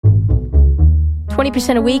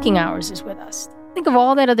20% of waking hours is with us. Think of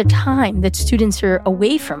all that other time that students are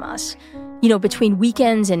away from us, between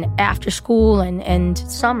weekends and after school and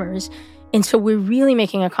summers. And so we're really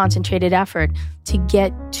making a concentrated effort to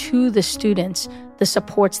get to the students the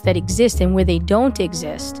supports that exist, and where they don't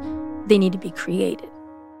exist, they need to be created.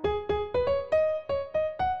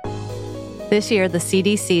 This year, the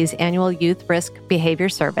CDC's annual Youth Risk Behavior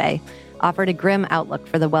Survey offered a grim outlook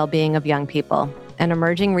for the well-being of young people, and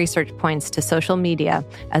emerging research points to social media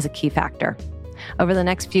as a key factor. Over the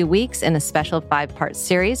next few weeks, in a special 5-part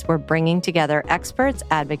series, we're bringing together experts,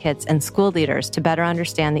 advocates, and school leaders to better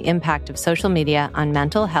understand the impact of social media on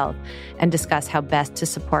mental health and discuss how best to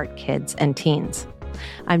support kids and teens.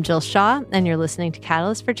 I'm Jill Shaw, and you're listening to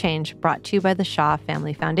Catalyst for Change, brought to you by the Shaw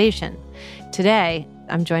Family Foundation. Today,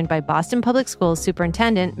 I'm joined by Boston Public Schools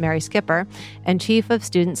Superintendent Mary Skipper and Chief of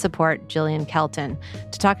Student Support Jillian Kelton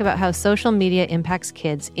to talk about how social media impacts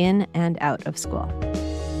kids in and out of school.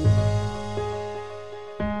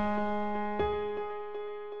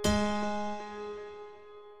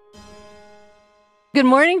 Good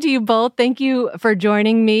morning to you both. Thank you for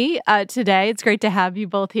joining me today. It's great to have you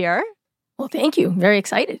both here. Well, thank you. Very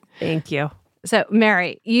excited. Thank you. So,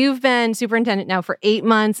 Mary, you've been superintendent now for 8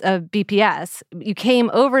 months of BPS. You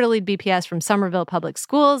came over to lead BPS from Somerville Public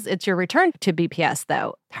Schools. It's your return to BPS,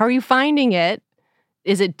 though. How are you finding it?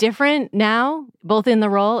 Is it different now, both in the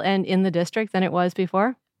role and in the district, than it was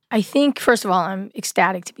before? I think, first of all, I'm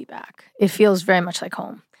ecstatic to be back. It feels very much like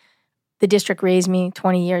home. The district raised me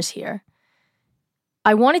 20 years here.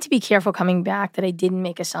 I wanted to be careful coming back that I didn't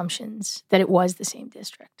make assumptions that it was the same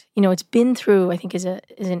district. It's been through, I think, as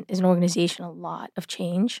an organization, a lot of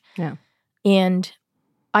change. Yeah. And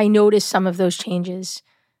I noticed some of those changes,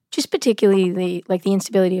 just particularly the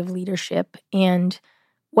instability of leadership and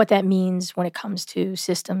what that means when it comes to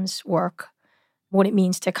systems work, what it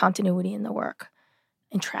means to continuity in the work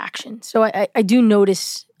and traction. So I do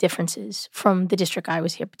notice differences from the district I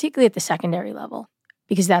was here, particularly at the secondary level,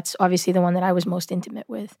 because that's obviously the one that I was most intimate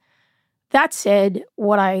with. That said,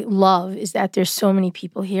 what I love is that there's so many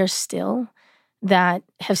people here still that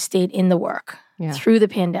have stayed in the work through the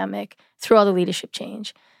pandemic, through all the leadership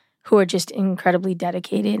change, who are just incredibly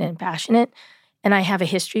dedicated and passionate. And I have a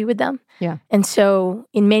history with them. Yeah. And so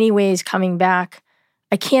in many ways, coming back,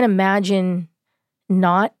 I can't imagine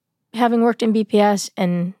not having worked in BPS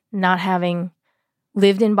and not having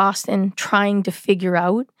lived in Boston, trying to figure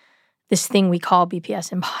out this thing we call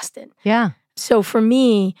BPS in Boston. Yeah. So for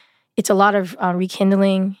me, it's a lot of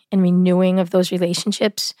rekindling and renewing of those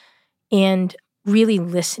relationships and really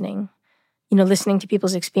listening to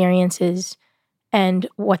people's experiences and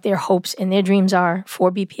what their hopes and their dreams are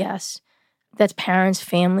for BPS. That's parents,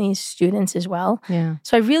 families, students as well. Yeah.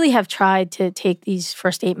 So I really have tried to take these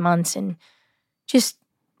first 8 months and just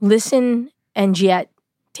listen and yet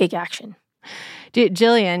take action.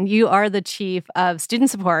 Jillian, you are the Chief of Student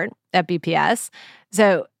Support at BPS.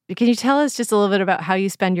 So can you tell us just a little bit about how you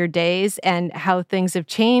spend your days and how things have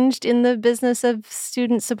changed in the business of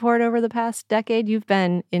student support over the past decade? You've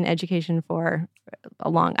been in education for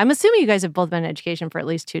I'm assuming you guys have both been in education for at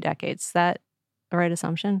least 2 decades. Is that the right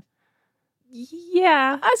assumption?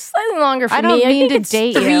 Yeah, slightly longer for me. I don't mean to it's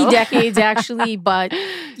date 3 you. decades actually, but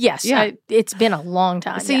yes, it's been a long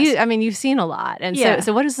time. So yes. you've seen a lot. And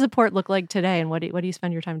so what does the support look like today, and what do you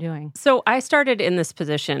spend your time doing? So I started in this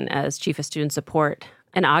position as Chief of Student Support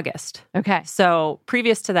in August. Okay. So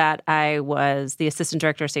previous to that, I was the Assistant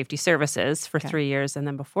Director of Safety Services for 3 years. And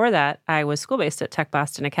then before that, I was school-based at Tech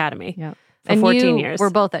Boston Academy for 14 years. We're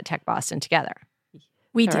both at Tech Boston together.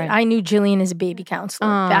 We did. Right. I knew Jillian as a baby counselor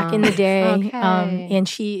back in the day. Okay.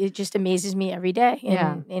 And it just amazes me every day.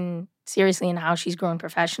 And seriously, in how she's grown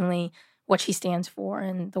professionally, what she stands for,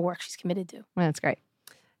 and the work she's committed to. Well, that's great.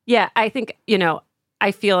 Yeah, I think,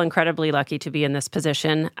 I feel incredibly lucky to be in this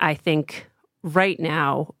position. I think right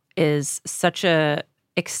now is such a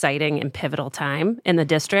exciting and pivotal time in the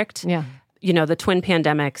district. Yeah. The twin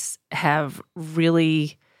pandemics have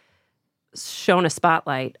really shown a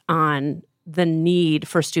spotlight on the need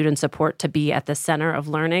for student support to be at the center of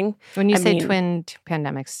learning. When you say twin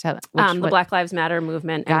pandemics, the Black Lives Matter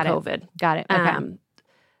movement and COVID. Got it. Okay.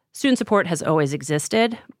 Student support has always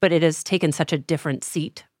existed, but it has taken such a different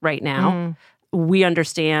seat right now. We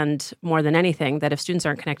understand more than anything that if students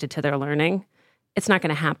aren't connected to their learning, it's not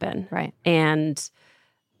going to happen. Right. And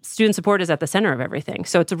student support is at the center of everything.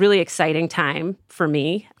 So it's a really exciting time for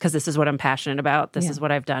me because this is what I'm passionate about. This is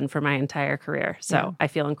what I've done for my entire career. So I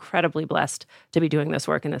feel incredibly blessed to be doing this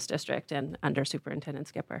work in this district and under Superintendent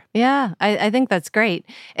Skipper. Yeah, I think that's great.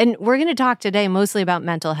 And we're going to talk today mostly about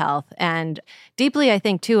mental health and deeply, I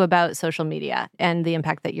think, too, about social media and the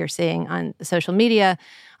impact that you're seeing on social media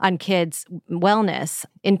on kids' wellness.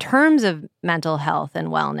 In terms of mental health and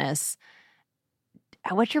wellness,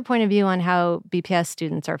 what's your point of view on how BPS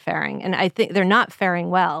students are faring? And I think they're not faring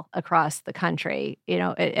well across the country,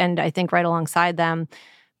 and I think right alongside them,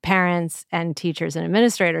 parents and teachers and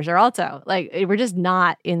administrators are also we're just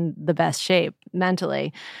not in the best shape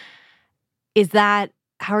mentally.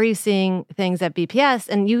 How are you seeing things at BPS?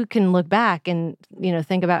 And you can look back and,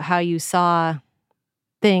 think about how you saw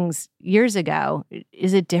things years ago.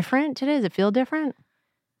 Is it different today? Does it feel different?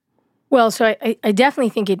 Well, so I definitely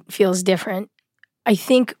think it feels different. I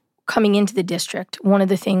think coming into the district, one of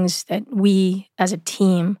the things that we as a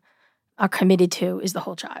team are committed to is the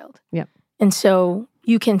whole child. Yep. And so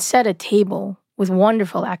you can set a table with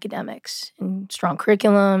wonderful academics and strong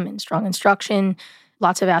curriculum and strong instruction,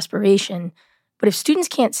 lots of aspiration. But if students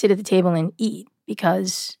can't sit at the table and eat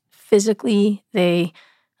because physically they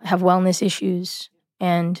have wellness issues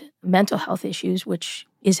and mental health issues, which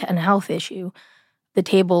is a health issue, the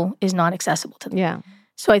table is not accessible to them. Yeah.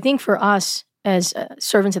 So I think for us, as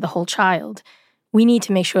servants of the whole child, we need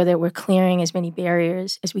to make sure that we're clearing as many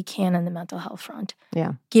barriers as we can on the mental health front.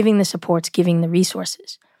 Yeah. Giving the supports, giving the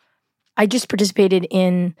resources. I just participated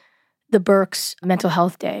in the Berks Mental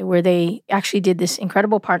Health Day, where they actually did this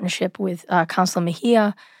incredible partnership with Councilor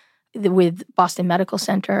Mejia, with Boston Medical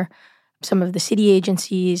Center, some of the city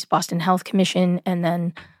agencies, Boston Health Commission, and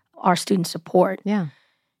then our student support. Yeah.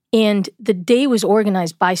 And the day was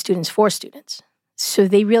organized by students for students. So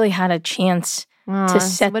they really had a chance to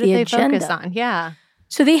set the agenda. What did they focus on? Yeah.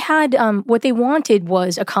 So they had, what they wanted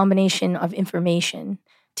was a combination of information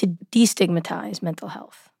to destigmatize mental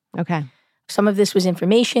health. Okay. Some of this was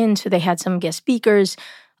information, so they had some guest speakers,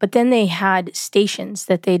 but then they had stations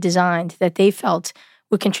that they designed that they felt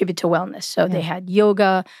would contribute to wellness. So they had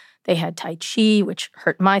yoga, they had Tai Chi, which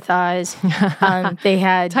hurt my thighs. They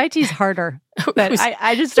had... Tai Chi's harder. But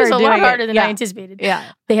I just started doing it. It was a lot harder than I anticipated.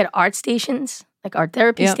 Yeah. They had art stations, like art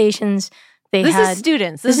therapy stations. This is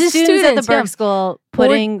students at the Berks School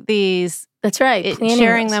putting these... That's right.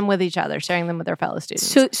 Sharing them with each other, sharing them with their fellow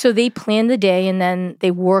students. So they planned the day, and then they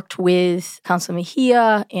worked with Councilor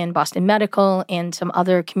Mejia and Boston Medical and some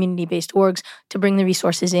other community-based orgs to bring the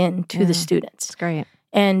resources in to the students. That's great.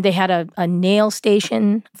 And they had a nail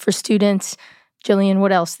station for students. Jillian,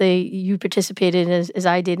 what else? You participated as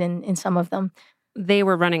I did in some of them. They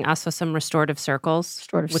were running us with some restorative circles,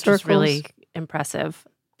 which was really impressive.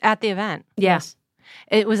 At the event? Yes.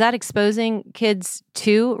 Was that exposing kids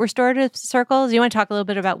to restorative circles? You want to talk a little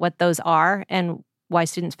bit about what those are and why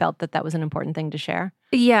students felt that was an important thing to share?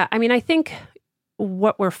 Yeah. I mean, I think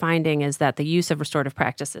what we're finding is that the use of restorative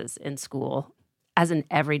practices in school as an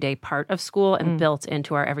everyday part of school and built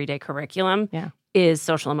into our everyday curriculum is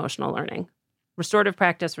social emotional learning. Restorative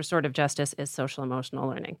practice, restorative justice is social emotional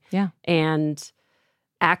learning. Yeah. And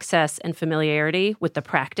access and familiarity with the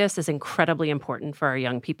practice is incredibly important for our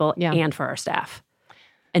young people and for our staff.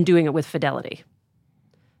 And doing it with fidelity.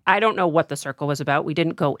 I don't know what the circle was about. We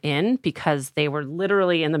didn't go in because they were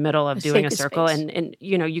literally in the middle of doing a circle. And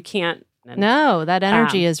you can't. No, that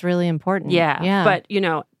energy is really important. Yeah. But,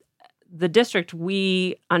 the district,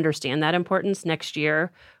 we understand that importance. Next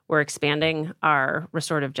year, we're expanding our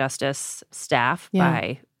restorative justice staff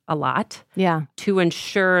by a lot to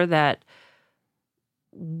ensure that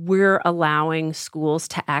we're allowing schools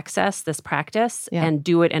to access this practice and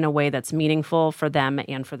do it in a way that's meaningful for them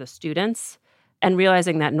and for the students. And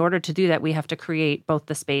realizing that in order to do that, we have to create both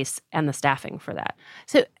the space and the staffing for that.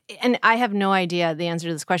 So, and I have no idea the answer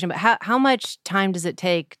to this question, but how much time does it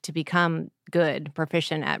take to become good,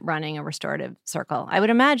 proficient at running a restorative circle? I would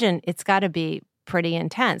imagine it's got to be pretty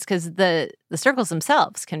intense because the circles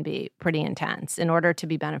themselves can be pretty intense in order to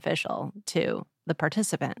be beneficial to the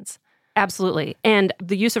participants. Absolutely. And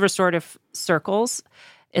the use of restorative circles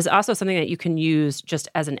is also something that you can use just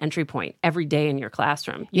as an entry point every day in your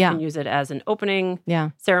classroom. You can use it as an opening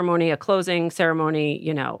ceremony, a closing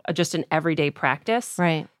ceremony, just an everyday practice.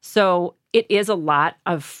 Right. So it is a lot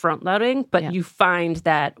of front loading, but you find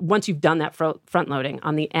that once you've done that front loading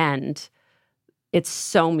on the end, it's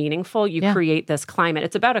so meaningful. You create this climate.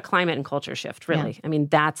 It's about a climate and culture shift, really. I mean,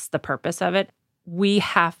 that's the purpose of it. We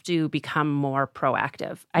have to become more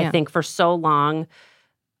proactive. I think for so long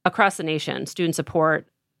across the nation, student support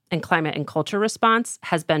and climate and culture response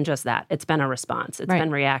has been just that. It's been a response. It's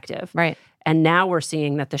been reactive. Right. And now we're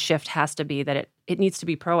seeing that the shift has to be that it needs to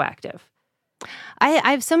be proactive.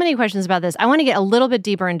 I have so many questions about this. I want to get a little bit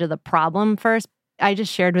deeper into the problem first. I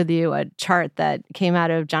just shared with you a chart that came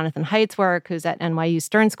out of Jonathan Haidt's work, who's at NYU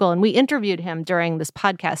Stern School, and we interviewed him during this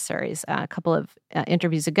podcast series a couple of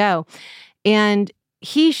interviews ago. And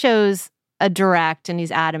he shows a direct, and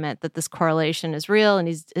he's adamant that this correlation is real, and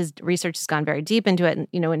his research has gone very deep into it. And,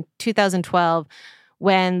 in 2012,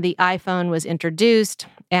 when the iPhone was introduced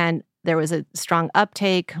and there was a strong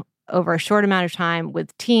uptake over a short amount of time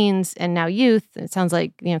with teens and now youth, it sounds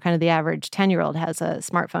like, kind of the average 10-year-old has a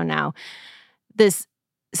smartphone now. This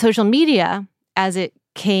social media, as it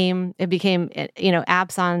became,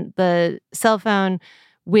 apps on the cell phone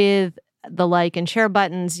with the like and share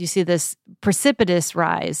buttons. You see this precipitous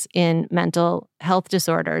rise in mental health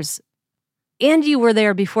disorders. And you were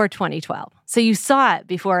there before 2012. So you saw it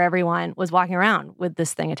before everyone was walking around with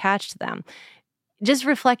this thing attached to them. Just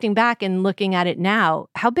reflecting back and looking at it now,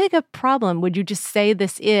 how big a problem would you just say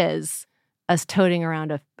this is, us toting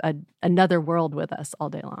around another world with us all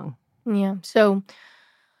day long? Yeah. So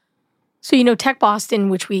Tech Boston,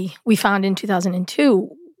 which we found in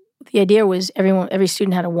 2002, the idea was every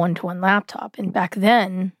student had a 1-to-1 laptop, and back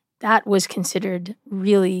then that was considered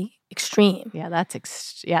really extreme. Yeah, that's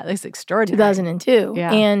extraordinary. 2002.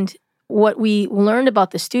 Yeah. And what we learned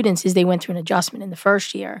about the students is they went through an adjustment in the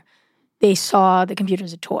first year. They saw the computer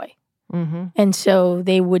as a toy. Mm-hmm. And so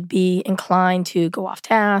they would be inclined to go off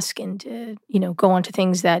task and to, go on to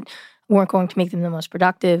things that weren't going to make them the most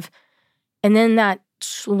productive. And then that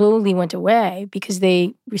slowly went away because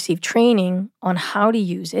they received training on how to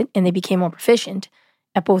use it, and they became more proficient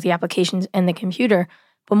at both the applications and the computer.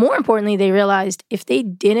 But more importantly, they realized if they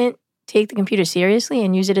didn't take the computer seriously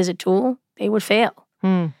and use it as a tool, they would fail.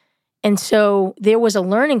 And so there was a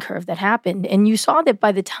learning curve that happened. And you saw that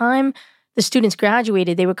by the time the students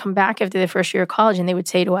graduated, they would come back after their first year of college and they would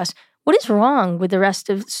say to us, what is wrong with the rest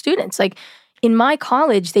of the students? Like in my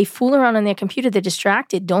college, they fool around on their computer, they're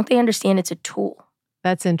distracted. Don't they understand it's a tool?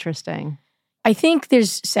 That's interesting. I think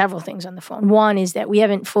there's several things on the phone. One is that we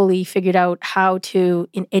haven't fully figured out how to,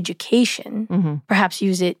 in education, perhaps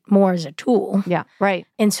use it more as a tool. Yeah, right.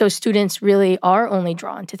 And so students really are only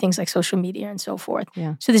drawn to things like social media and so forth.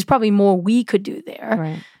 Yeah. So there's probably more we could do there.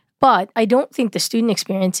 Right. But I don't think the student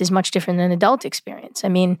experience is much different than adult experience. I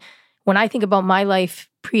mean, when I think about my life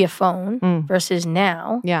pre a phone versus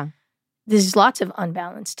now, there's lots of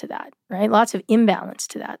unbalance to that, right? Lots of imbalance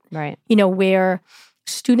to that. Right. Where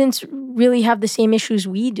students really have the same issues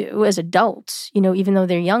we do as adults, even though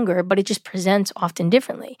they're younger, but it just presents often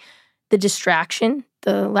differently. The distraction,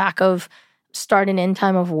 the lack of start and end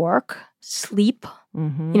time of work, sleep.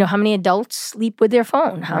 How many adults sleep with their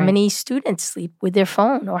phone? How many students sleep with their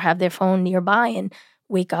phone or have their phone nearby and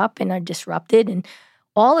wake up and are disrupted? And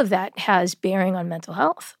all of that has bearing on mental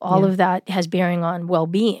health. All of that has bearing on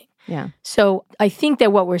well-being. Yeah. So I think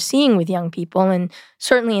that what we're seeing with young people, and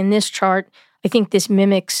certainly in this chart, I think this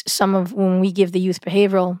mimics some of when we give the youth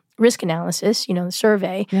behavioral risk analysis, the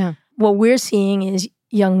survey. Yeah. What we're seeing is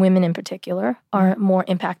young women in particular are more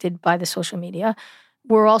impacted by the social media.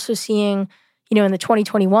 We're also seeing, in the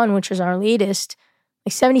 2021, which was our latest,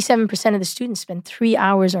 like 77% of the students spend 3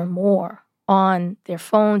 hours or more on their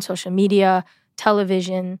phone, social media,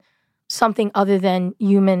 television, something other than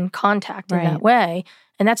human contact in that way.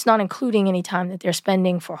 And that's not including any time that they're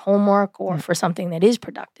spending for homework or for something that is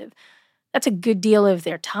productive. That's a good deal of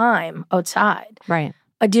their time outside. Right.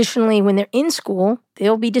 Additionally, when they're in school,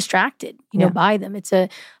 they'll be distracted, by them.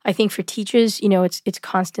 I think for teachers, it's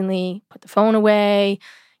constantly put the phone away.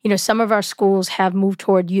 Some of our schools have moved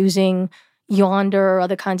toward using Yonder or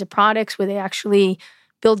other kinds of products where they actually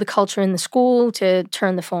build the culture in the school to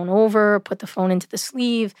turn the phone over, put the phone into the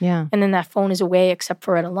sleeve, and then that phone is away except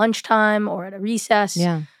for at a lunchtime or at a recess.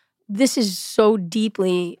 Yeah. This is so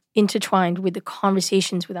deeply intertwined with the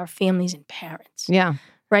conversations with our families and parents. Yeah.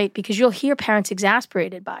 Right? Because you'll hear parents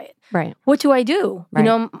exasperated by it. Right. What do I do?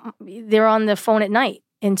 Right. They're on the phone at night.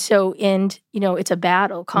 And so, it's a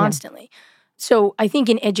battle constantly. Yeah. So I think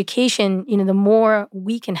in education, the more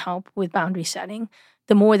we can help with boundary setting,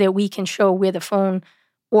 the more that we can show where the phone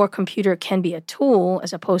or computer can be a tool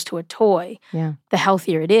as opposed to a toy, the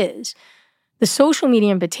healthier it is. The social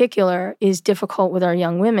media in particular is difficult with our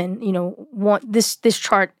young women. This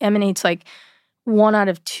chart emanates like 1 out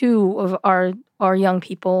of 2 of our young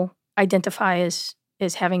people identify as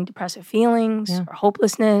having depressive feelings or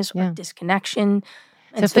hopelessness or disconnection.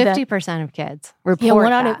 And so 50% of kids report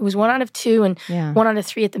that. It was 1 out of 2 and 1 out of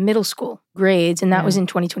 3 at the middle school grades, and that was in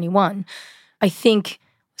 2021. I think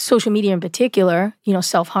social media in particular,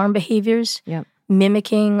 self-harm behaviors,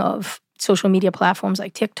 mimicking of social media platforms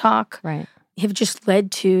like TikTok Right. have just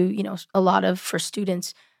led to, a lot of, for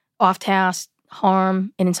students, off-task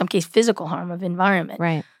harm and in some case physical harm of environment.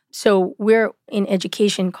 Right. So we're in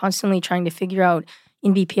education constantly trying to figure out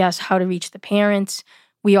in BPS how to reach the parents.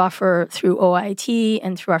 We offer through OIT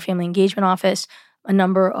and through our family engagement office a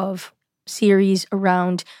number of series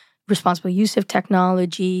around responsible use of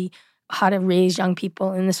technology, how to raise young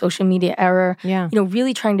people in the social media era. Yeah.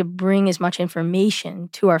 Really trying to bring as much information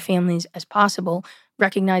to our families as possible,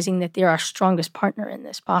 recognizing that they're our strongest partner in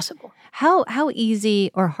this possible. How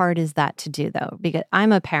easy or hard is that to do, though? Because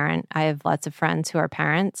I'm a parent. I have lots of friends who are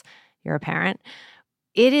parents. You're a parent.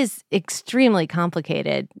 It is extremely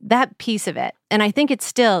complicated, that piece of it. And I think it's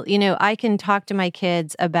still, I can talk to my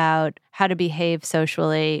kids about how to behave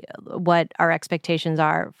socially, what our expectations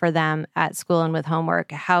are for them at school and with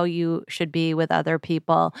homework, how you should be with other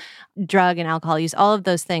people, drug and alcohol use, all of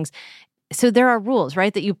those things. So there are rules,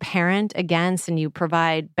 right, that you parent against and you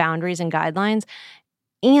provide boundaries and guidelines.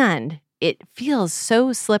 And it feels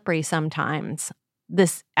so slippery sometimes,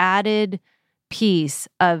 this added piece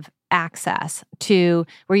of access to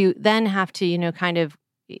where you then have to,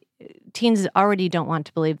 teens already don't want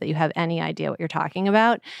to believe that you have any idea what you're talking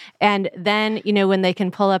about. And then, when they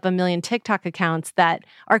can pull up a million TikTok accounts that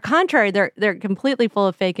are contrary, they're completely full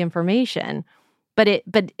of fake information. But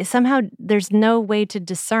somehow there's no way to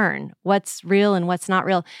discern what's real and what's not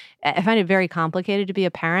real. I find it very complicated to be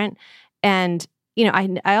a parent. And,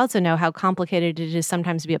 I also know how complicated it is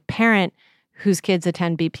sometimes to be a parent whose kids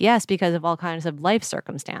attend BPS because of all kinds of life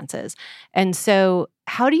circumstances. And so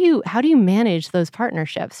how do you manage those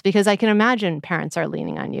partnerships? Because I can imagine parents are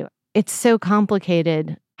leaning on you. It's so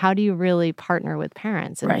complicated. How do you really partner with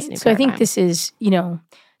parents in this new So paradigm? I think this is,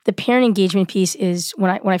 the parent engagement piece is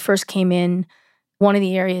when I first came in, one of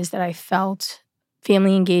the areas that I felt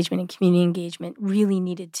family engagement and community engagement really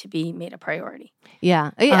needed to be made a priority.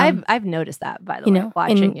 Yeah. I've noticed that, by the way,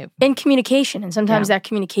 watching you. And communication. And sometimes that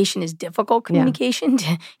communication is difficult communication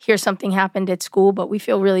to hear something happened at school, but we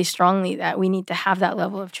feel really strongly that we need to have that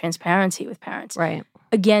level of transparency with parents. Right.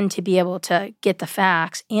 Again, to be able to get the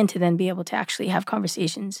facts and to then be able to actually have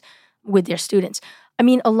conversations with their students. I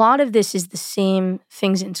mean, a lot of this is the same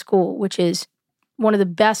things in school, which is one of the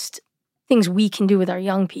best things we can do with our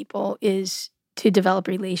young people is to develop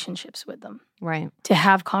relationships with them. Right. To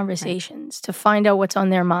have conversations, to find out what's on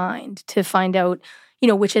their mind, to find out,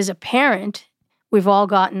 which as a parent, we've all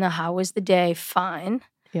gotten the how was the day? Fine.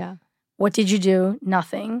 Yeah. What did you do?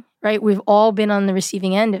 Nothing. Right? We've all been on the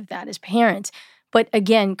receiving end of that as parents. But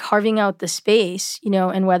again, carving out the space,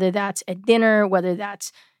 and whether that's at dinner, whether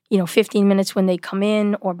that's, 15 minutes when they come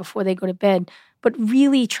in or before they go to bed, but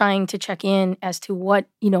really trying to check in as to what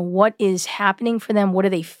is happening for them, what are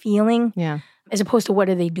they feeling? Yeah. As opposed to what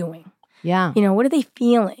are they doing? Yeah. What are they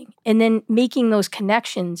feeling? And then making those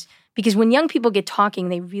connections, because when young people get talking,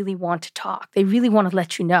 they really want to talk. They really want to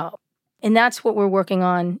let you know. And that's what we're working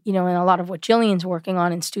on, and a lot of what Jillian's working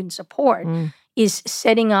on in student support is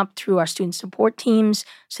setting up through our student support teams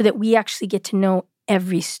so that we actually get to know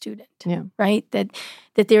every student, right? That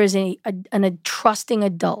there is a trusting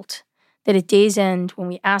adult, that at day's end, when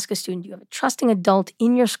we ask a student, do you have a trusting adult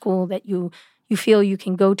in your school that you feel you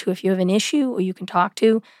can go to if you have an issue or you can talk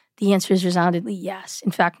to? The answer is resoundingly yes.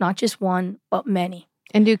 In fact, not just one, but many.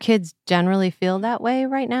 And do kids generally feel that way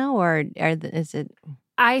right now, or is it?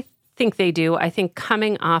 I think they do. I think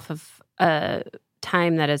coming off of a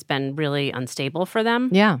time that has been really unstable for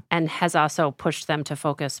them, and has also pushed them to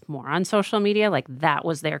focus more on social media, like that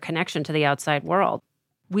was their connection to the outside world.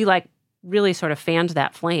 We really sort of fanned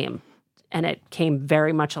that flame. And it came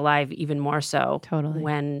very much alive, even more so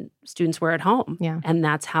when students were at home. Yeah. And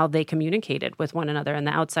that's how they communicated with one another in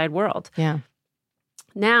the outside world. Yeah.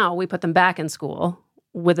 Now we put them back in school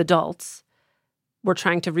with adults. We're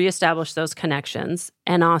trying to reestablish those connections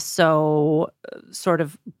and also sort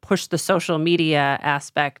of push the social media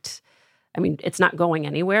aspect. I mean, it's not going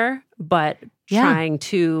anywhere, but trying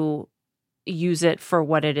to use it for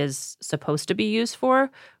what it is supposed to be used for,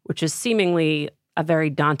 which is seemingly a very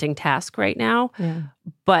daunting task right now. Yeah.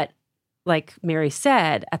 But like Mary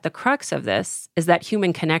said, at the crux of this is that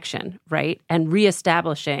human connection, right? And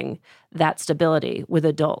reestablishing that stability with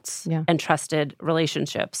adults and trusted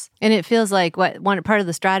relationships. And it feels like one part of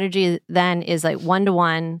the strategy then is like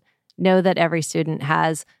one-to-one, know that every student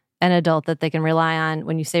has an adult that they can rely on.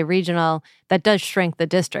 When you say regional, that does shrink the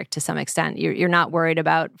district to some extent. You're not worried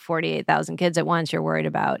about 48,000 kids at once. You're worried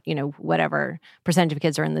about, whatever percentage of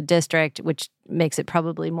kids are in the district, which makes it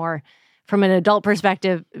probably more, from an adult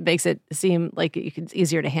perspective, makes it seem like it's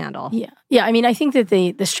easier to handle. Yeah. I mean, I think that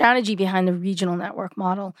the strategy behind the regional network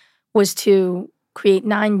model was to create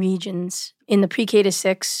 9 regions in the pre-K to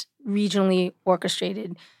 6, regionally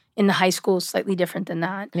orchestrated. In the high school, slightly different than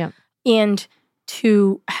that. Yeah. And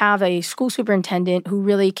to have a school superintendent who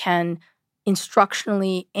really can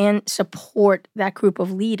instructionally and support that group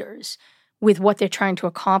of leaders with what they're trying to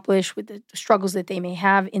accomplish, with the struggles that they may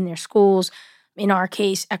have in their schools. In our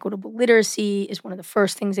case, equitable literacy is one of the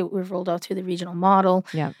first things that we've rolled out through the regional model.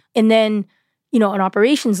 Yeah. And then, an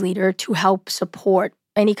operations leader to help support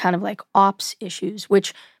any kind of like ops issues,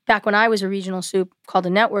 which back when I was a regional soup called a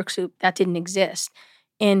network soup, that didn't exist.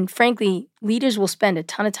 And frankly, leaders will spend a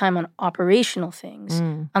ton of time on operational things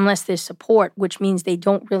unless there's support, which means they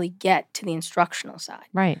don't really get to the instructional side.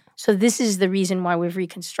 Right. So this is the reason why we've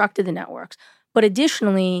reconstructed the networks. But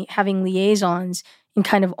additionally, having liaisons in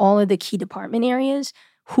kind of all of the key department areas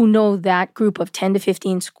who know that group of 10 to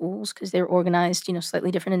 15 schools, because they're organized,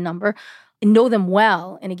 slightly different in number, and know them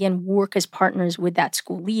well, and again, work as partners with that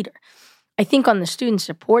school leader. I think on the student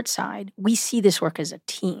support side, we see this work as a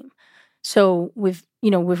team. So we've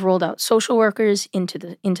rolled out social workers into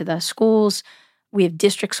the schools. We have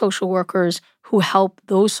district social workers who help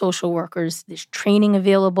those social workers. There's training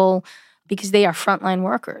available because they are frontline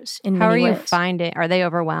workers in many ways. How are you finding? Are they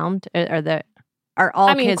overwhelmed? Are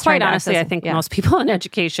all kids quite trying to honestly, I think most people in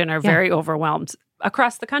education are very overwhelmed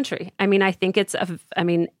across the country. I mean, I think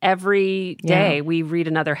every day we read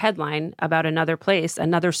another headline about another place,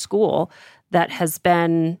 another school that has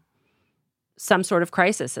been some sort of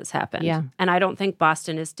crisis has happened. Yeah. And I don't think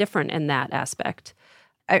Boston is different in that aspect.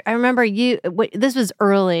 I remember this was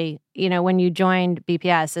early, when you joined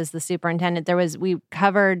BPS as the superintendent. We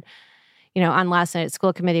covered, on last night at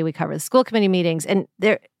school committee, we covered the school committee meetings. And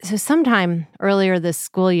so sometime earlier this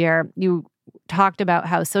school year, you talked about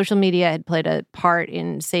how social media had played a part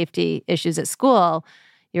in safety issues at school.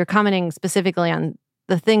 You're commenting specifically on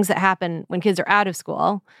the things that happen when kids are out of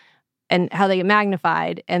school and how they get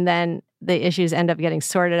magnified, and then the issues end up getting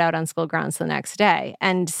sorted out on school grounds the next day.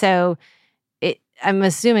 And so I'm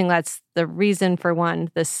assuming that's the reason for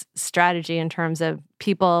this strategy in terms of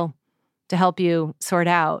people to help you sort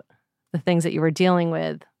out the things that you were dealing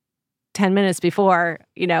with 10 minutes before,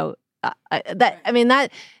 it's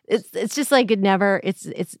just like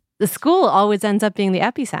it's the school always ends up being the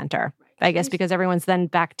epicenter, I guess, because everyone's then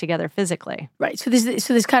back together physically. Right. So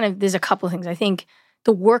there's a couple of things. I think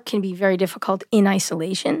the work can be very difficult in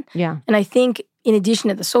isolation. Yeah. And I think in addition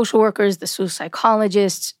to the social workers, the social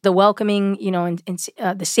psychologists, the welcoming, and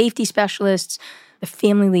the safety specialists, the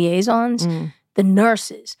family liaisons, the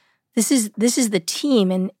nurses, this is the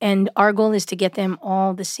team. And our goal is to get them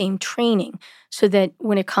all the same training so that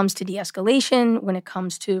when it comes to de-escalation, when it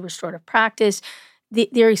comes to restorative practice,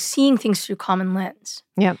 they're seeing things through common lens.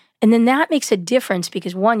 Yeah. And then that makes a difference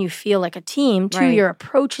because, one, you feel like a team. Two, your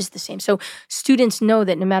approach is the same. So students know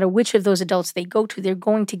that no matter which of those adults they go to, they're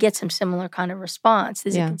going to get some similar kind of response.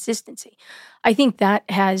 There's a consistency. I think that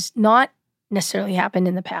has not necessarily happened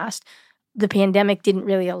in the past. The pandemic didn't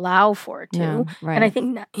really allow for it to. No, right. And I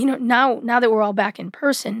think, now that we're all back in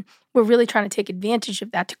person, we're really trying to take advantage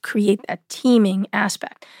of that to create that teaming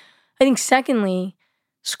aspect. I think, secondly,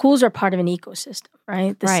 schools are part of an ecosystem,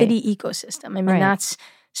 right? The city ecosystem. I mean, that's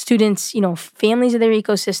students, families of their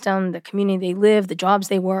ecosystem, the community they live, the jobs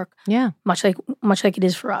they work. Yeah. Much like it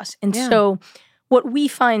is for us. And so what we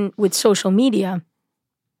find with social media,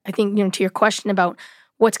 I think, to your question about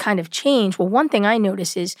what's kind of changed, well, one thing I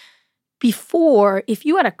notice is before, if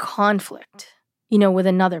you had a conflict, with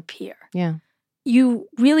another peer, you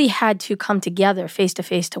really had to come together face to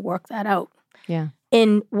face to work that out. Yeah.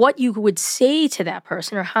 And what you would say to that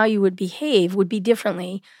person or how you would behave would be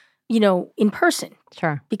differently, in person.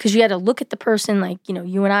 Sure. Because you had to look at the person like,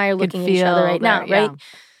 you and I are looking at each other right now, right?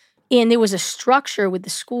 And there was a structure with the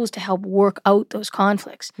schools to help work out those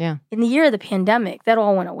conflicts. Yeah. In the year of the pandemic, that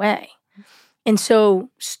all went away. And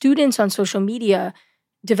so students on social media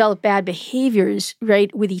develop bad behaviors,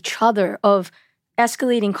 right, with each other of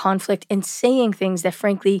escalating conflict and saying things that,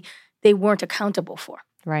 frankly, they weren't accountable for.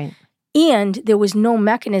 Right. And there was no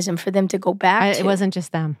mechanism for them to go back to. It wasn't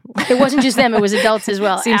just them. It wasn't just them. It was adults as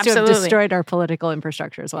well. Seems Absolutely. to have destroyed our political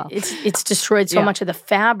infrastructure as well. It's destroyed so much of the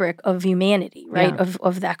fabric of humanity, right,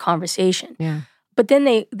 of that conversation. Yeah. But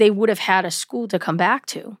then they would have had a school to come back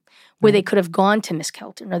to where they could have gone to Miss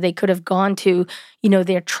Kelton or they could have gone to,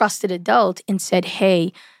 their trusted adult and said,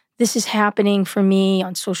 hey, this is happening for me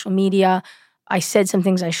on social media. I said some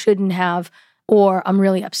things I shouldn't have, or I'm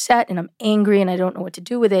really upset and I'm angry and I don't know what to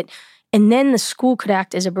do with it. And then the school could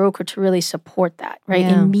act as a broker to really support that, right,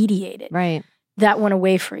 and mediate it. Right. That went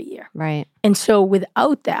away for a year. Right. And so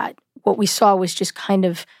without that, what we saw was just kind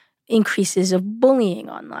of increases of bullying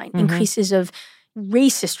online, increases of,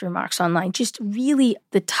 racist remarks online, just really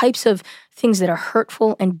the types of things that are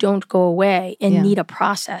hurtful and don't go away and need a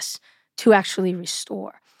process to actually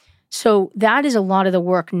restore. So that is a lot of the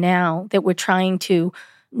work now that we're trying to,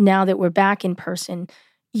 now that we're back in person,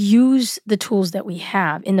 use the tools that we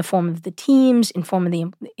have in the form of the teams, in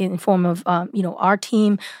form of our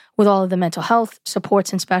team with all of the mental health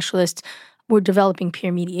supports and specialists. We're developing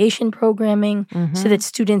peer mediation programming so that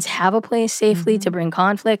students have a place safely to bring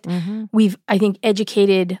conflict. We've, I think,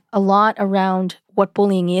 educated a lot around what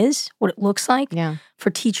bullying is, what it looks like, for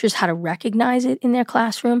teachers how to recognize it in their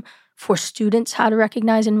classroom, for students how to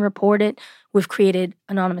recognize and report it. We've created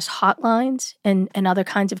anonymous hotlines and other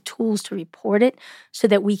kinds of tools to report it so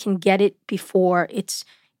that we can get it before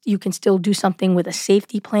you can still do something with a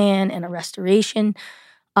safety plan and a restoration.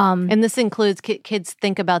 And this includes kids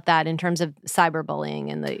think about that in terms of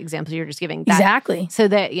cyberbullying and the examples you're just giving. Exactly. So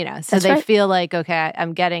that, they feel like, okay,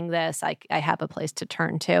 I'm getting this. I have a place to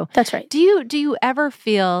turn to. That's right. Do you ever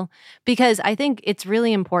feel, because I think it's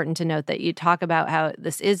really important to note that you talk about how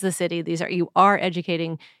this is the city. You are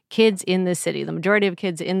educating kids in the city. The majority of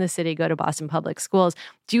kids in the city go to Boston Public Schools.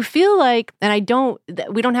 Do you feel like, and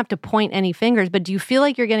we don't have to point any fingers, but do you feel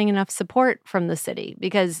like you're getting enough support from the city?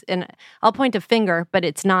 Because, and I'll point a finger, but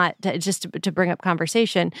it's not, just to bring up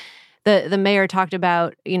conversation. The mayor talked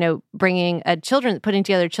about, putting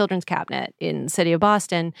together a children's cabinet in the city of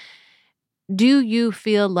Boston. Do you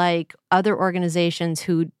feel like other organizations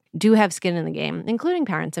who do have skin in the game, including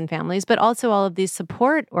parents and families, but also all of these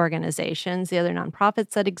support organizations, the other nonprofits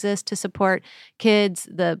that exist to support kids,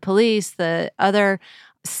 the police, the other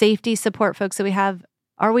safety support folks that we have,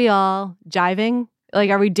 are we all jiving? Like,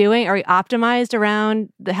 are we optimized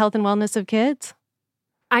around the health and wellness of kids?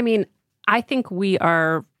 I mean, I think we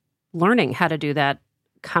are learning how to do that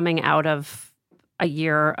coming out of a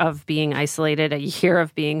year of being isolated, a year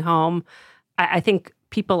of being home. I think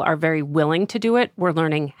people are very willing to do it. We're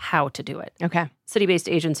learning how to do it. Okay. City-based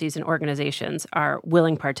agencies and organizations are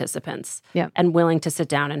willing participants and willing to sit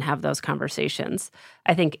down and have those conversations.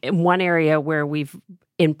 I think one area where we've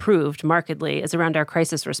improved markedly is around our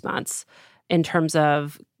crisis response in terms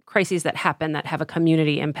of crises that happen that have a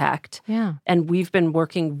community impact. Yeah. And we've been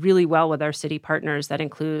working really well with our city partners. That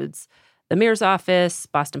includes the mayor's office,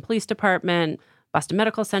 Boston Police Department, Boston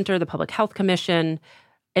Medical Center, the Public Health Commission,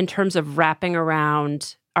 in terms of wrapping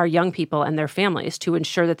around our young people and their families to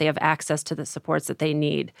ensure that they have access to the supports that they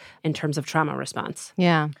need in terms of trauma response.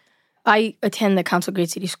 Yeah. I attend the Council of Great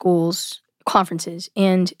City Schools conferences,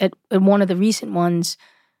 and at one of the recent ones,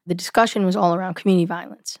 the discussion was all around community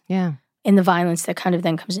violence. Yeah. And the violence that kind of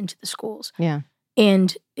then comes into the schools. Yeah.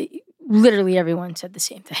 And literally everyone said the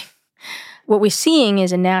same thing. What we're seeing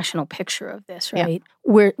is a national picture of this, right?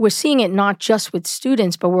 Yeah. We're seeing it not just with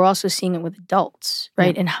students, but we're also seeing it with adults,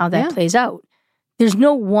 right? And how that plays out. There's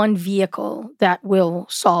no one vehicle that will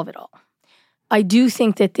solve it all. I do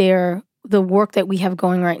think that the work that we have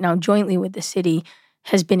going right now jointly with the city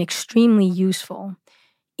has been extremely useful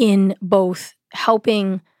in both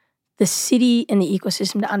helping the city and the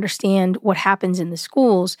ecosystem to understand what happens in the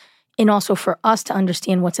schools, and also for us to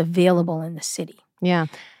understand what's available in the city. Yeah.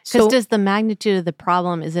 Because does the magnitude of the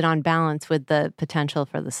problem, is it on balance with the potential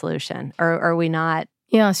for the solution? Or are we not?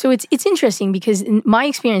 Yeah. So it's interesting because in my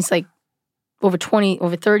experience, like over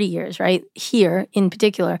 30 years, right, here in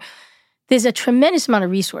particular, there's a tremendous amount of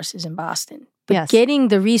resources in Boston. But getting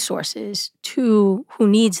the resources to who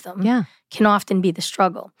needs them can often be the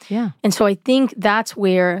struggle. Yeah. And so I think that's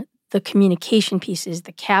where the communication pieces,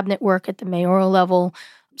 the cabinet work at the mayoral level,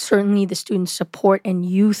 certainly the student support and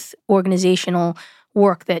youth organizational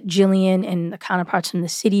work that Jillian and the counterparts from the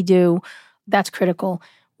city do, that's critical.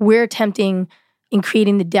 We're attempting in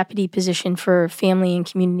creating the deputy position for family and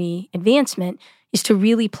community advancement is to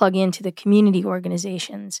really plug into the community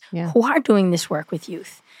organizations who are doing this work with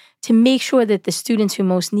youth to make sure that the students who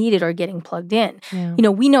most need it are getting plugged in. Yeah.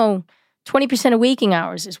 We know 20% of waking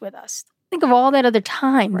hours is with us. Think of all that other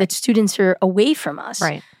time that students are away from us.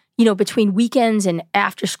 Right. Between weekends and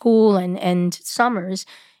after school and summers.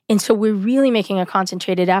 And so we're really making a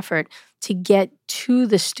concentrated effort to get to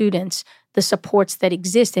the students the supports that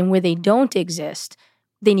exist, and where they don't exist,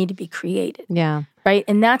 they need to be created. Yeah. Right?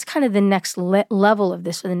 And that's kind of the next level of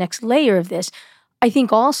this, or the next layer of this. I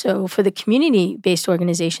think also for the community-based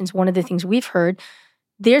organizations, one of the things we've heard,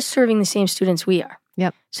 they're serving the same students we are.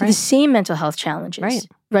 Yep. So the same mental health challenges,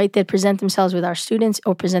 right, that present themselves with our students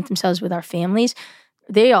or present themselves with our families,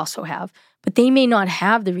 they also have, but they may not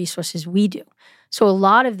have the resources we do. So a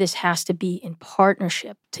lot of this has to be in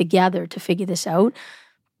partnership together to figure this out.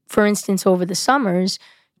 For instance, over the summers,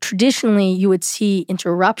 traditionally you would see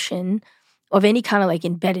interruption of any kind of like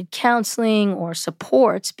embedded counseling or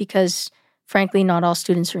supports because frankly, not all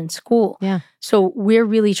students are in school. Yeah. So we're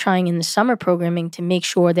really trying in the summer programming to make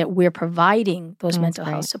sure that we're providing those mental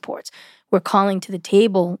health supports. We're calling to the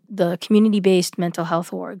table the community-based mental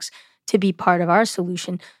health orgs to be part of our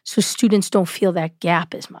solution so students don't feel that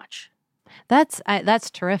gap as much. That's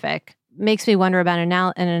terrific. Makes me wonder about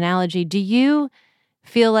an analogy. Do you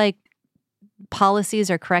feel like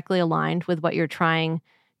policies are correctly aligned with what you're trying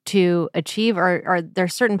to achieve, or are there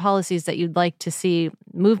certain policies that you'd like to see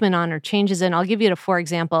movement on or changes in? I'll give you for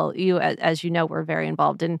example, you, as you know, we're very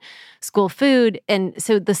involved in school food. And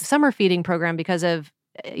so the summer feeding program, because of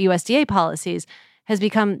USDA policies, has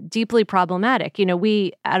become deeply problematic.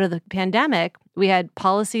 We, out of the pandemic, we had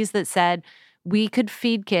policies that said we could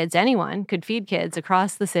feed kids, anyone could feed kids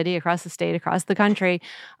across the city, across the state, across the country.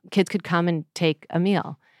 Kids could come and take a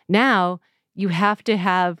meal. Now, you have to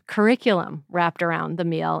have curriculum wrapped around the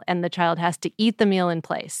meal, and the child has to eat the meal in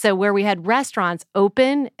place. So where we had restaurants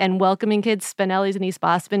open and welcoming kids, Spinelli's in East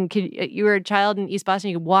Boston, you were a child in East Boston,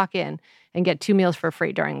 you could walk in and get 2 meals for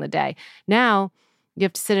free during the day. Now, you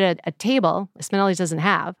have to sit at a table. Spinelli's doesn't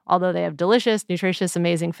have, although they have delicious, nutritious,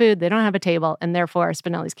 amazing food. They don't have a table, and therefore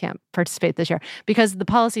Spinelli's can't participate this year because the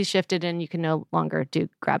policy shifted and you can no longer do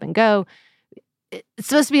grab and go. It's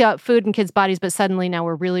supposed to be about food in kids' bodies, but suddenly now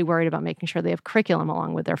we're really worried about making sure they have curriculum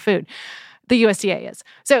along with their food. The USDA is.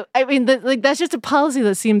 So, I mean, that's just a policy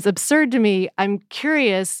that seems absurd to me. I'm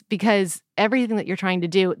curious because everything that you're trying to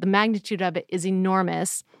do, the magnitude of it is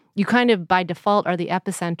enormous. You kind of, by default, are the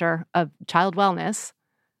epicenter of child wellness.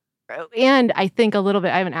 And I think a little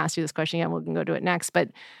bit, I haven't asked you this question yet, we can go to it next, but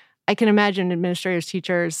I can imagine administrators,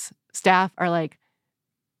 teachers, staff are like,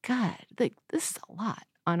 God, this is a lot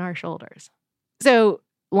on our shoulders. So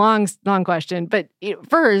long question, but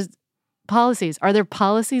first, policies. Are there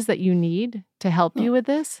policies that you need to help you with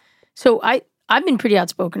this? So I've been pretty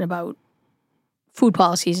outspoken about food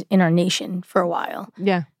policies in our nation for a while.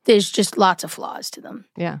 Yeah. There's just lots of flaws to them.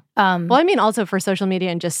 Yeah. Well, I mean, also for social media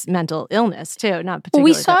and just mental illness too, not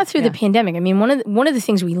particularly. Well, we saw through the pandemic. I mean, one of the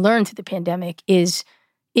things we learned through the pandemic is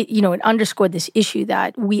it underscored this issue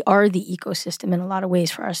that we are the ecosystem in a lot of ways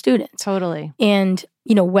for our students. Totally. And,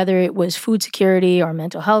 whether it was food security or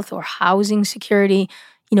mental health or housing security,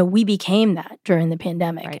 we became that during the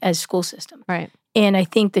pandemic as school system. Right. And I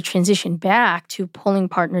think the transition back to pulling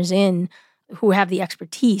partners in who have the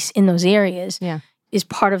expertise in those areas is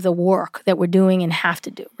part of the work that we're doing and have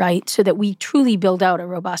to do, right? So that we truly build out a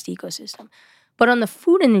robust ecosystem. But on the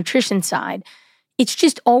food and nutrition side, it's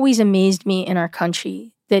just always amazed me in our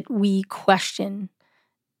country that we question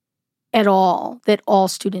at all that all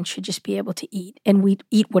students should just be able to eat, and we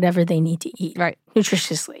eat whatever they need to eat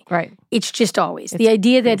nutritiously. Right. It's just always. The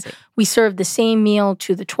idea that we serve the same meal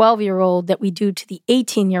to the 12-year-old that we do to the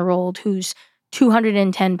 18-year-old who's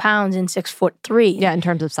 210 pounds and 6'3". Yeah, in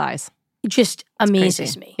terms of size. It just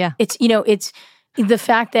amazes me. Yeah. It's the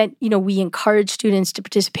fact that, we encourage students to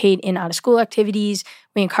participate in out-of-school activities,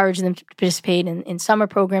 we encourage them to participate in summer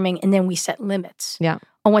programming, and then we set limits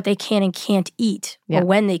on what they can and can't eat or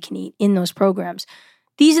when they can eat in those programs.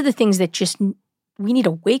 These are the things that just, we need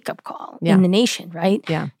a wake-up call in the nation, right?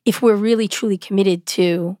 Yeah. If we're really, truly committed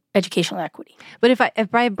to educational equity. But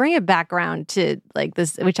if I bring it back around to like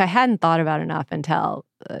this, which I hadn't thought about enough until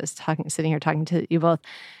I was sitting here talking to you both,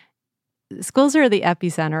 schools are the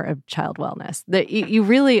epicenter of child wellness. That you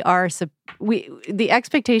really are. The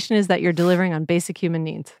expectation is that you're delivering on basic human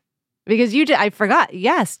needs. Because I forgot.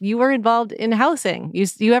 Yes, you were involved in housing.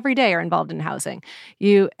 You every day are involved in housing.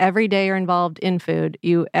 You every day are involved in food.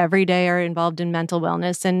 You every day are involved in mental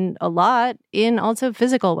wellness, and a lot in also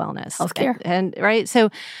physical wellness, healthcare, and right. So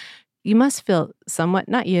you must feel somewhat.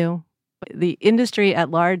 Not you. The industry at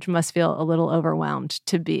large must feel a little overwhelmed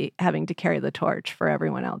to be having to carry the torch for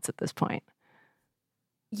everyone else at this point.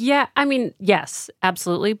 Yeah, I mean, yes,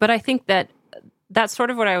 absolutely. But I think that's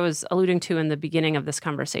sort of what I was alluding to in the beginning of this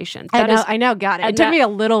conversation. I know, got it. It took me a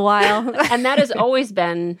little while. And that has always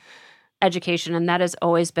been education, and that has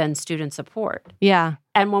always been student support. Yeah.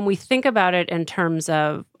 And when we think about it in terms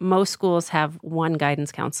of most schools have one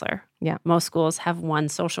guidance counselor. Yeah. Most schools have one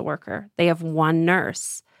social worker. They have one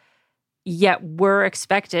nurse. Yet we're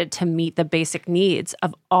expected to meet the basic needs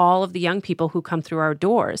of all of the young people who come through our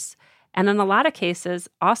doors. And in a lot of cases,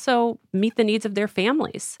 also meet the needs of their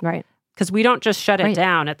families. Right. Because we don't just shut it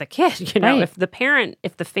down at the kid. Right. If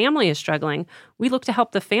the family is struggling, we look to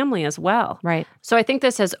help the family as well. Right. So I think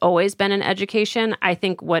this has always been an education. I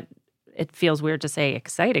think it feels weird to say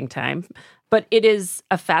exciting time, but it is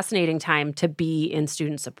a fascinating time to be in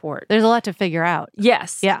student support. There's a lot to figure out.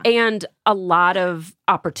 Yes. Yeah. And a lot of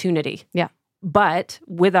opportunity. Yeah. But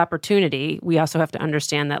with opportunity, we also have to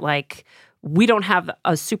understand that, like, we don't have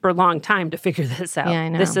a super long time to figure this out. Yeah, I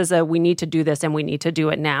know. This is we need to do this and we need to do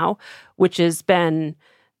it now, which has been,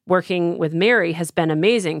 working with Mary has been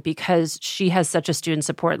amazing because she has such a student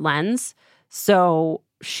support lens. So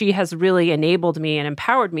she has really enabled me and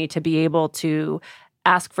empowered me to be able to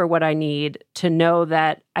ask for what I need, to know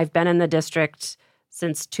that I've been in the district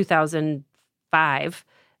since 2005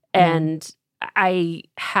 and I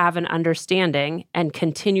have an understanding and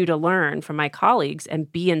continue to learn from my colleagues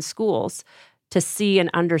and be in schools to see and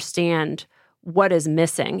understand what is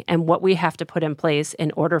missing and what we have to put in place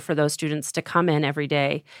in order for those students to come in every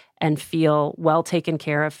day and feel well taken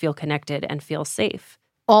care of, feel connected, and feel safe.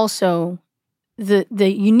 Also, the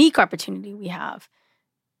unique opportunity we have,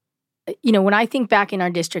 when I think back in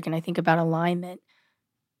our district and I think about alignment,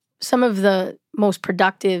 some of the most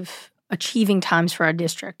productive achieving times for our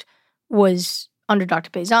district was under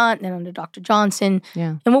Dr. Bezant and then under Dr. Johnson.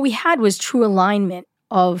 Yeah. And what we had was true alignment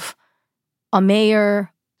of a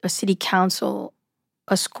mayor, a city council,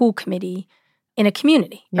 a school committee, and a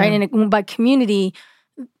community, right? And by community,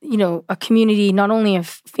 a community not only of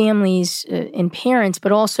families and parents,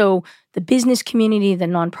 but also the business community, the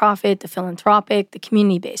nonprofit, the philanthropic, the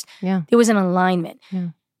community-based. Yeah. There was an alignment. Yeah.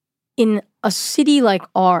 In a city like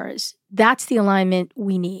ours, that's the alignment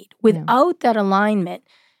we need. Without that alignment,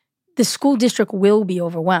 the school district will be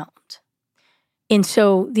overwhelmed. And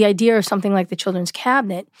so the idea of something like the Children's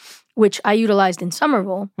Cabinet, which I utilized in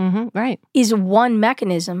Somerville, is one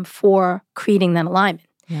mechanism for creating that alignment.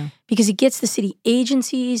 Yeah. Because it gets the city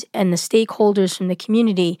agencies and the stakeholders from the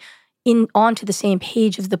community onto the same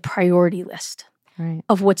page of the priority list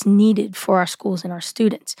of what's needed for our schools and our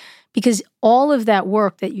students. Because all of that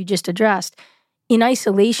work that you just addressed, in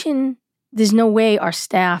isolation, there's no way our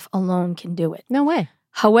staff alone can do it. No way.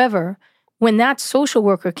 However, when that social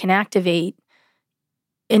worker can activate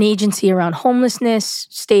an agency around homelessness,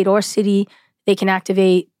 state or city, they can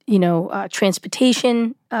activate,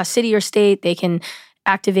 transportation, city or state, they can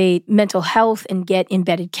activate mental health and get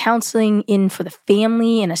embedded counseling in for the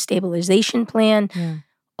family and a stabilization plan. Yeah.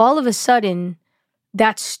 All of a sudden,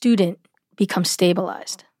 that student becomes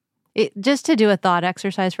stabilized. Just to do a thought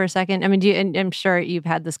exercise for a second, I mean, and I'm sure you've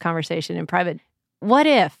had this conversation in private. What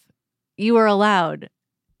if you were allowed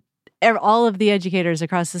all of the educators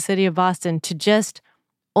across the city of Boston to just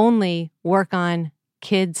only work on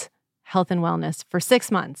kids' health and wellness for 6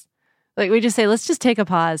 months? Like, we just say, let's just take a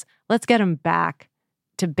pause. Let's get them back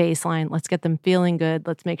to baseline. Let's get them feeling good.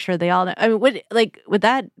 Let's make sure they all know. I mean, would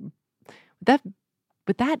that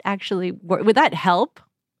help?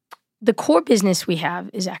 The core business we have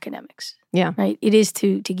is academics. Yeah. Right? It is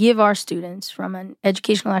to give our students, from an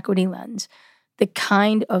educational equity lens, the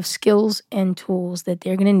kind of skills and tools that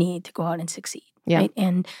they're going to need to go out and succeed. Yeah. Right?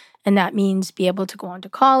 And that means be able to go on to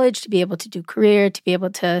college, to be able to do career, to be able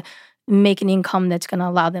to make an income that's going to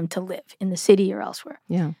allow them to live in the city or elsewhere.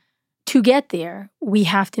 Yeah. To get there, we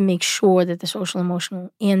have to make sure that the social,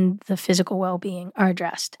 emotional, and the physical well-being are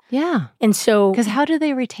addressed. Yeah. And so, because how do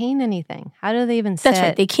they retain anything? How do they even sit? That's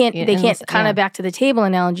right. They can't kind of back to the table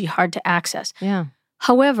analogy, hard to access. Yeah.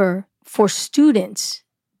 However, for students,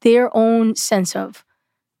 their own sense of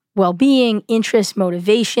well-being, interest,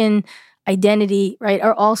 motivation, identity, right,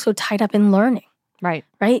 are also tied up in learning. Right.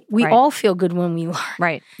 Right? We all feel good when we learn.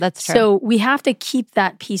 Right. That's true. So we have to keep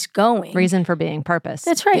that piece going. Reason for being, purpose.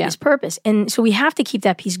 That's right. Yeah. It's purpose. And so we have to keep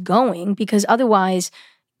that piece going, because otherwise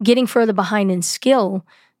getting further behind in skill,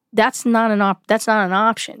 that's not an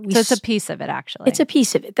option. So it's a piece of it, actually. It's a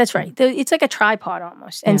piece of it. That's right. It's like a tripod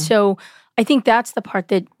almost. And so I think that's the part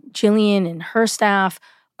that Jillian and her staff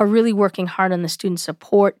are really working hard on the student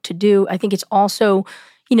support to do. I think it's also,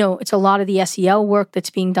 it's a lot of the SEL work that's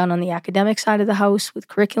being done on the academic side of the house with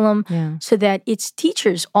curriculum, so that it's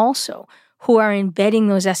teachers also who are embedding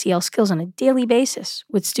those SEL skills on a daily basis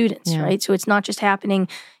with students, right? So it's not just happening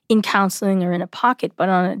in counseling or in a pocket, but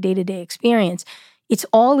on a day-to-day experience. It's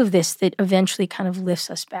all of this that eventually kind of lifts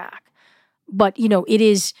us back. But, it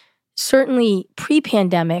is certainly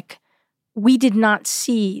pre-pandemic, we did not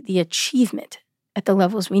see the achievement at the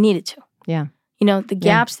levels we needed to. Yeah. The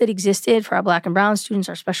gaps that existed for our Black and Brown students,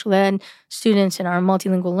 our special ed students, and our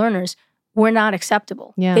multilingual learners were not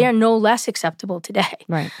acceptable. Yeah. They are no less acceptable today.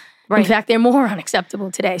 Right. In fact, they're more unacceptable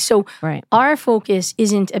today. So our focus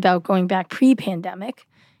isn't about going back pre-pandemic.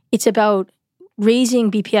 It's about raising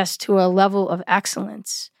BPS to a level of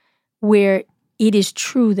excellence where it is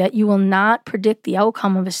true that you will not predict the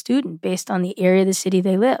outcome of a student based on the area of the city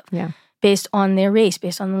they live. Yeah. Based on their race,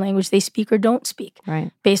 based on the language they speak or don't speak,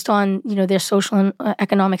 right? Based on their social and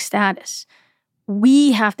economic status.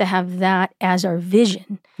 we have to have that as our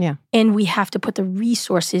vision. Yeah. And we have to put the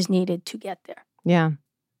resources needed to get there. Yeah.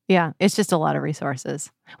 Yeah. It's just a lot of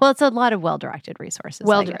resources. Well, it's a lot of well-directed resources.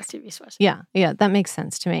 Well-directed resources. Yeah. Yeah. That makes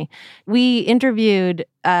sense to me. We interviewed,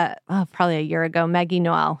 probably a year ago, Maggie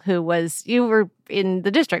Noel, you were in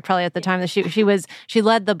the district probably at the time that she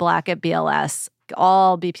led the Black at BLS.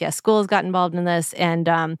 All BPS schools got involved in this, and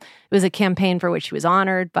it was a campaign for which she was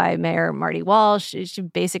honored by Mayor Marty Walsh. She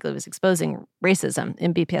basically was exposing racism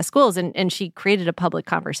in BPS schools, and she created a public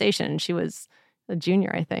conversation. She was a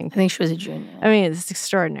junior, I think. I think she was a junior. I mean, it's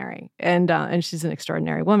extraordinary, and she's an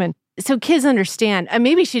extraordinary woman. So kids understand, and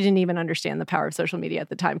maybe she didn't even understand the power of social media at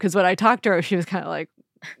the time, because when I talked to her, she was kind of like,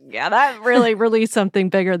 yeah, that really released something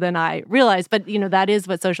bigger than I realized. But, that is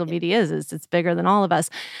what social media is it's bigger than all of us.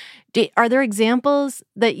 Are there examples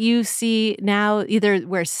that you see now, either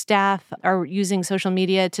where staff are using social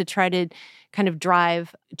media to try to kind of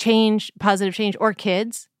drive change, positive change, or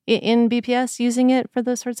kids in BPS using it for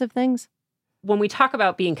those sorts of things? When we talk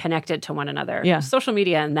about being connected to one another, social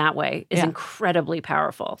media in that way is incredibly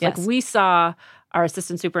powerful. Yes. Like we saw our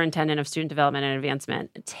Assistant Superintendent of Student Development and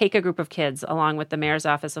Advancement take a group of kids along with the Mayor's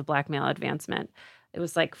Office of Black Male Advancement. It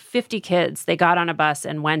was like 50 kids. They got on a bus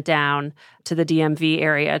and went down to the DMV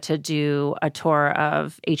area to do a tour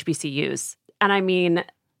of HBCUs. And I mean,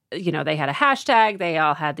 they had a hashtag. They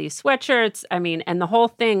all had these sweatshirts. I mean, and the whole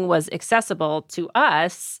thing was accessible to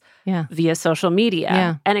us via social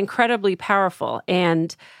media and incredibly powerful.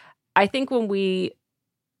 And I think when we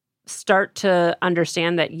start to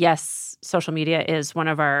understand that, yes, social media is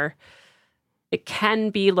it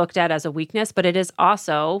can be looked at as a weakness, but it is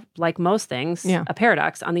also, like most things, a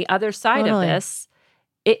paradox. On the other side of this,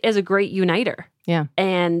 it is a great uniter. Yeah.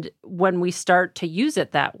 And when we start to use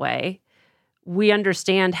it that way, we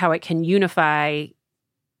understand how it can unify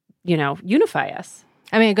us.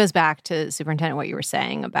 I mean, it goes back to, Superintendent, what you were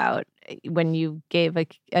saying about when you gave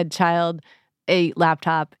a child a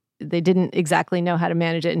laptop, they didn't exactly know how to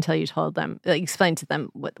manage it until you told them, explained to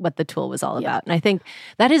them what the tool was all about. And I think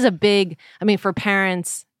that is a big, for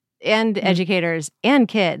parents and educators and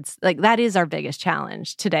kids, that is our biggest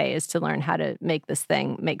challenge today, is to learn how to make this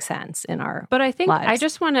thing make sense in our But I think lives. I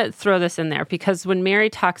just want to throw this in there, because when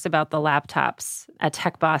Mary talks about the laptops at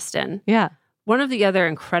Tech Boston, one of the other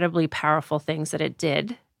incredibly powerful things that it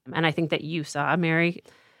did, and I think that you saw, Mary,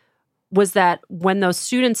 was that when those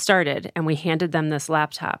students started and we handed them this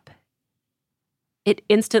laptop, it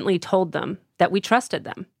instantly told them that we trusted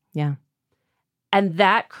them. Yeah. And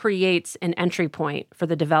that creates an entry point for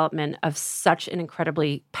the development of such an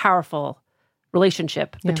incredibly powerful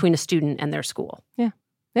relationship between a student and their school. Yeah.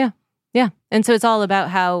 Yeah. Yeah. And so it's all about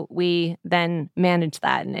how we then manage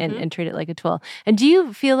that and treat it like a tool. And do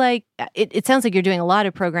you feel like, it sounds like you're doing a lot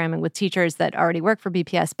of programming with teachers that already work for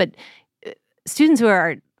BPS, but students who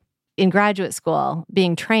are in graduate school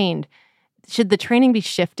being trained, should the training be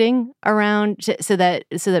shifting around so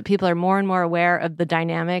that people are more and more aware of the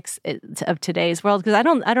dynamics of today's world? Because I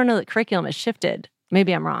don't know that curriculum has shifted.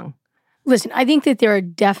 Maybe I'm wrong. Listen, I think that there are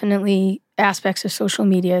definitely aspects of social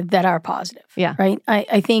media that are positive. Yeah. Right.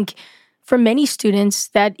 I think for many students,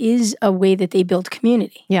 that is a way that they build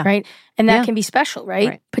community. Yeah. Right. And that can be special,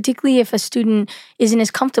 right? Particularly if a student isn't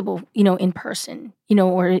as comfortable, in person,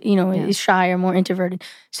 or, is shy or more introverted.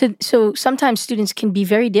 So sometimes students can be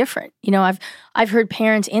very different. I've heard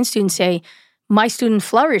parents and students say, my student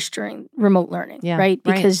flourished during remote learning, right?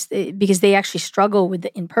 Because they actually struggle with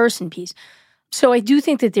the in-person piece. So I do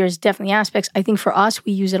think that there's definitely aspects. I think for us,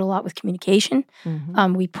 we use it a lot with communication.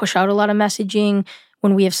 Mm-hmm. We push out a lot of messaging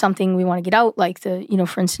when we have something we want to get out, like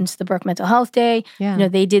for instance, the Burke Mental Health Day. Yeah.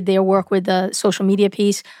 They did their work with the social media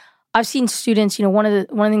piece. I've seen students, one of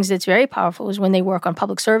the things that's very powerful is when they work on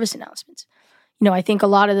public service announcements. I think a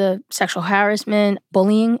lot of the sexual harassment,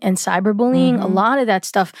 bullying, and cyberbullying, a lot of that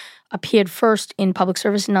stuff appeared first in public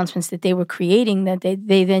service announcements that they were creating, that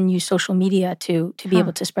they then use social media to be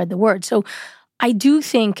able to spread the word. So I do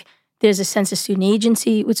think there's a sense of student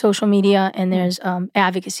agency with social media, and there's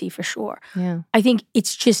advocacy for sure. Yeah. I think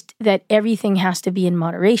it's just that everything has to be in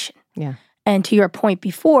moderation. Yeah. And to your point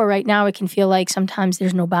before, right now it can feel like sometimes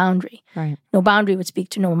there's no boundary. Right. No boundary would speak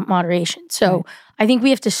to no moderation. So I think we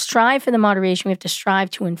have to strive for the moderation. We have to strive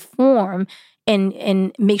to inform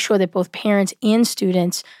and make sure that both parents and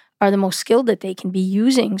students are the most skilled that they can be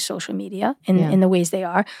using social media in the ways they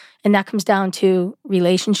are. And that comes down to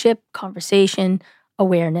relationship, conversation,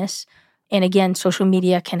 awareness. And again, social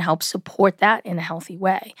media can help support that in a healthy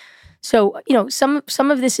way. So, some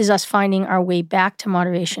of this is us finding our way back to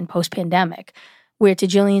moderation post-pandemic, where, to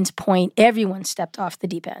Jillian's point, everyone stepped off the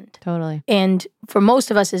deep end. Totally. And for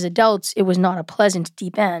most of us as adults, it was not a pleasant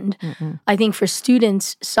deep end. Mm-mm. I think for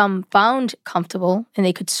students, some found comfortable and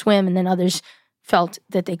they could swim, and then others felt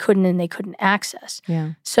that they couldn't and they couldn't access.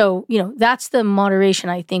 Yeah. So, that's the moderation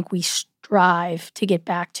I think we strive to get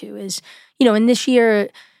back to is, in this year,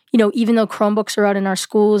 even though Chromebooks are out in our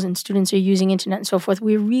schools and students are using internet and so forth,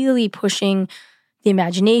 we're really pushing the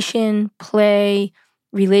imagination, play,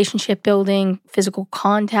 relationship building, physical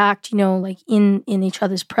contact, like in each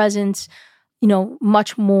other's presence,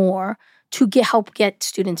 much more to help get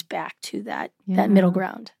students back to that middle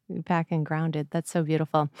ground. Back and grounded. That's so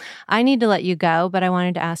beautiful. I need to let you go, but I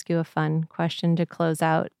wanted to ask you a fun question to close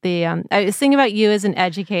out. I was thinking about you as an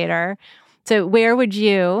educator. So where would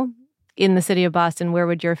you, in the city of Boston, where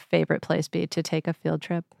would your favorite place be to take a field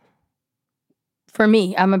trip? For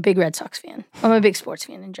me, I'm a big Red Sox fan. I'm a big sports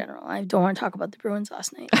fan in general. I don't want to talk about the Bruins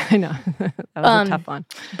last night. I know. That was a tough one.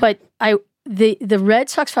 But the Red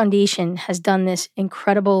Sox Foundation has done this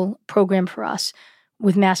incredible program for us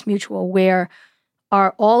with Mass Mutual where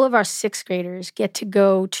all of our sixth graders get to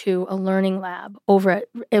go to a learning lab over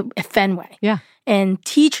at Fenway. Yeah. And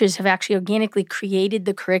teachers have actually organically created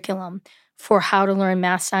the curriculum for how to learn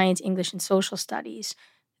math, science, English, and social studies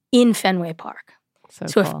in Fenway Park. So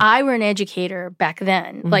cool. If I were an educator back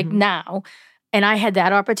then, like now, and I had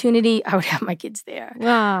that opportunity, I would have my kids there.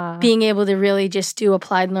 Being able to really just do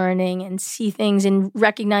applied learning and see things and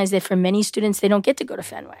recognize that for many students, they don't get to go to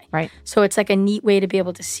Fenway. Right. So it's like a neat way to be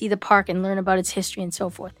able to see the park and learn about its history and so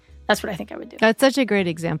forth. That's what I think I would do. That's such a great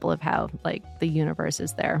example of how the universe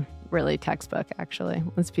is there. Really textbook, actually.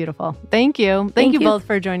 It's beautiful. Thank you. Thank you both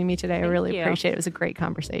for joining me today. I really appreciate it. It was a great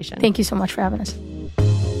conversation. Thank you so much for having us.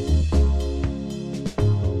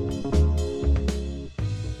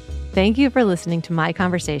 Thank you for listening to my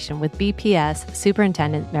conversation with BPS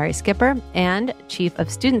Superintendent Mary Skipper and Chief of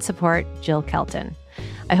Student Support Jill Kelton.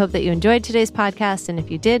 I hope that you enjoyed today's podcast, and if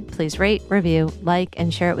you did, please rate, review, like,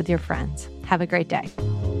 and share it with your friends. Have a great day.